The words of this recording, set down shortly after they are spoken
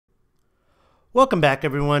Welcome back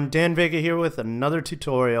everyone, Dan Vega here with another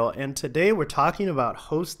tutorial, and today we're talking about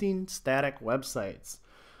hosting static websites.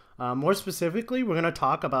 More specifically, we're going to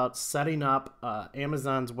talk about setting up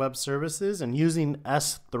Amazon's web services and using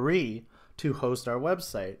S3 to host our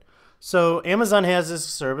website. So Amazon has this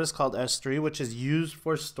service called S3 which is used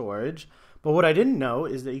for storage, but what I didn't know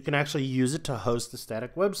is that you can actually use it to host a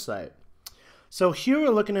static website. So here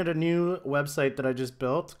we're looking at a new website that I just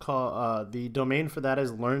built called, the domain for that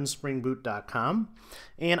is learnspringboot.com.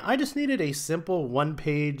 And I just needed a simple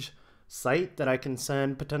one-page site that I can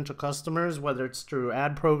send potential customers, whether it's through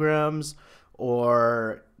ad programs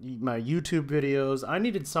or my YouTube videos. I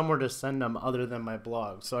needed somewhere to send them other than my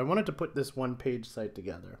blog. So I wanted to put this one-page site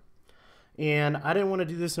together. And I didn't want to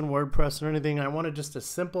do this in WordPress or anything. I wanted just a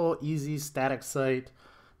simple, easy, static site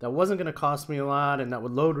that wasn't going to cost me a lot and that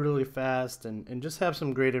would load really fast and just have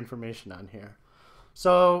some great information on here.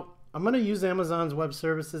 So I'm going to use Amazon's web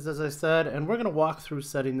services, as I said, and we're going to walk through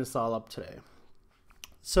setting this all up today.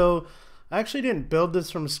 So I actually didn't build this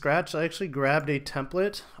from scratch. I actually grabbed a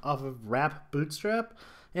template off of Wrap Bootstrap,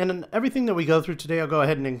 and everything that we go through today I'll go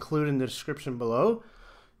ahead and include in the description below.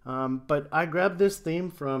 But I grabbed this theme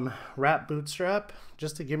from Wrap Bootstrap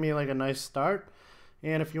just to give me like a nice start.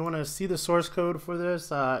 And if you want to see the source code for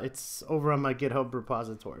this, it's over on my GitHub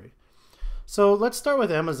repository. So let's start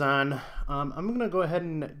with Amazon. I'm going to go ahead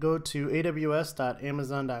and go to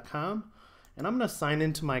aws.amazon.com, and I'm going to sign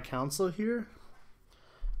into my console here.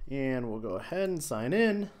 And we'll go ahead and sign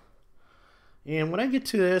in. And when I get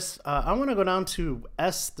to this, I want to go down to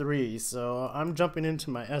S3. So I'm jumping into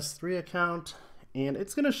my S3 account, and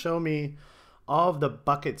it's going to show me all of the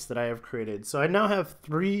buckets that I have created. So I now have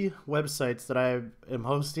 3 websites that I am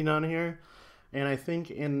hosting on here, and I think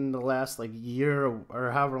in the last like year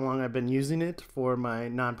or however long I've been using it for my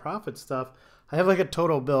nonprofit stuff, I have like a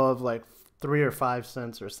total bill of like 3 or 5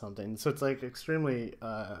 cents or something. So it's like extremely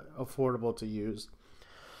affordable to use.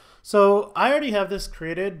 So I already have this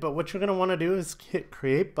created, but what you're going to want to do is hit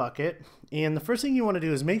create bucket, and the first thing you want to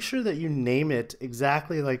do is make sure that you name it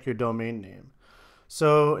exactly like your domain name.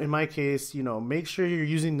 So in my case, make sure you're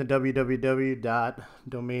using the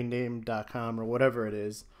www.domainname.com or whatever it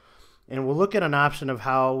is. And we'll look at an option of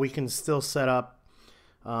how we can still set up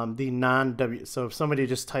the non-W. So if somebody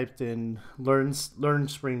just typed in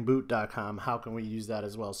learnspringboot.com, how can we use that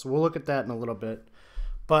as well? So we'll look at that in a little bit.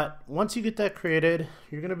 But once you get that created,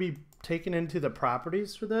 you're going to be taken into the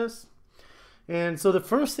properties for this. And so the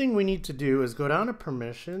first thing we need to do is go down to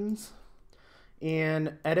permissions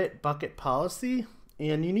and edit bucket policy.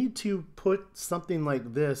 And you need to put something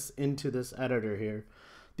like this into this editor here.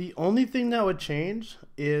 The only thing that would change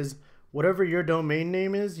is whatever your domain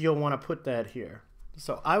name is, you'll want to put that here.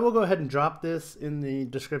 So I will go ahead and drop this in the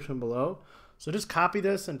description below. So just copy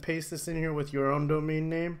this and paste this in here with your own domain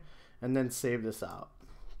name and then save this out.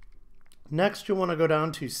 Next, you'll want to go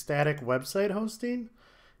down to static website hosting,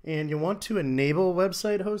 and you want to enable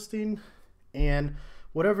website hosting, and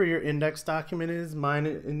whatever your index document is, mine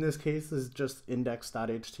in this case is just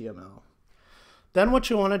index.html. Then what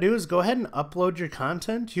you want to do is go ahead and upload your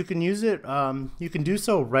content. You can use it, you can do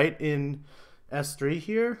so right in S3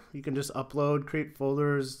 here. You can just upload, create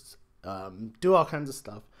folders, do all kinds of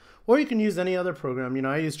stuff. Or you can use any other program.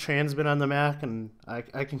 I use Transmit on the Mac, and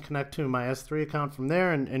I can connect to my S3 account from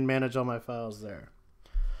there and manage all my files there.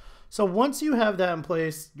 So once you have that in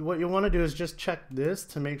place, what you want to do is just check this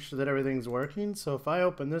to make sure that everything's working. So if I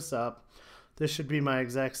open this up, this should be my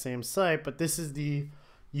exact same site, but this is the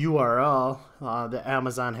URL that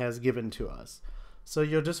Amazon has given to us. So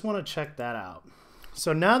you'll just want to check that out.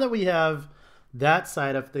 So now that we have that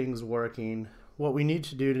side of things working, what we need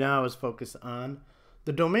to do now is focus on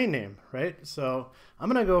the domain name, right? So I'm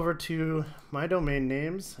going to go over to my domain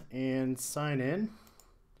names and sign in.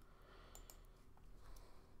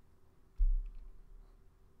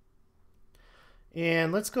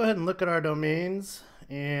 And let's go ahead and look at our domains,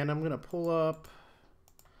 and I'm going to pull up.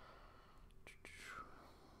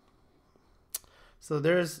 So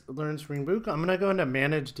there's Learn Spring Boot. I'm going to go into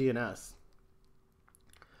Manage DNS.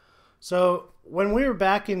 So when we were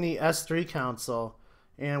back in the S3 console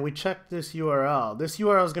and we checked this URL is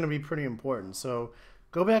going to be pretty important. So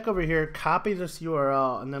go back over here, copy this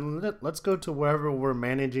URL, and then let's go to wherever we're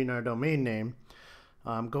managing our domain name.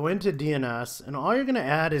 Go into DNS, and all you're going to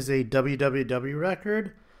add is a www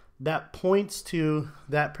record that points to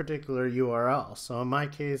that particular URL. So in my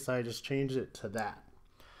case, I just changed it to that.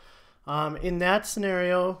 In that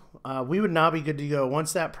scenario, we would now be good to go.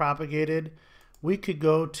 Once that propagated, we could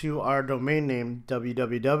go to our domain name,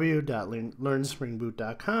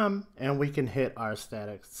 www.learnspringboot.com, and we can hit our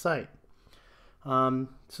static site. So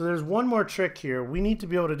there's one more trick here. We need to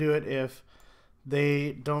be able to do it if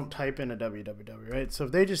they don't type in a www, right? So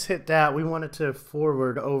if they just hit that, we want it to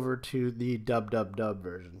forward over to the www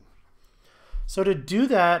version. So to do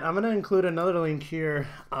that, I'm going to include another link here.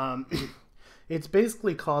 It's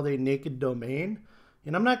basically called a naked domain.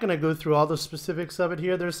 And I'm not going to go through all the specifics of it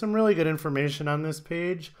here. There's some really good information on this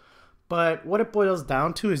page. But what it boils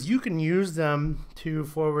down to is you can use them to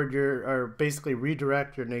forward or basically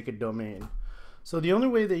redirect your naked domain. So the only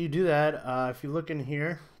way that you do that, if you look in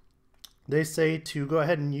here, they say to go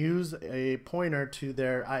ahead and use a pointer to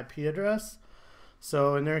their IP address.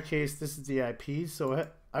 So in their case, this is the IP. So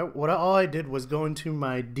all I did was go into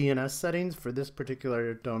my DNS settings for this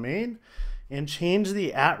particular domain and change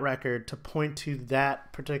the @record to point to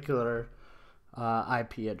that particular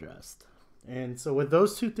IP address. And so with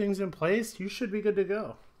those two things in place, you should be good to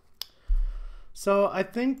go. So I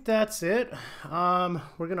think that's it. We're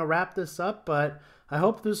going to wrap this up, but I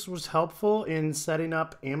hope this was helpful in setting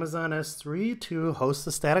up Amazon S3 to host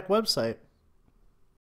a static website.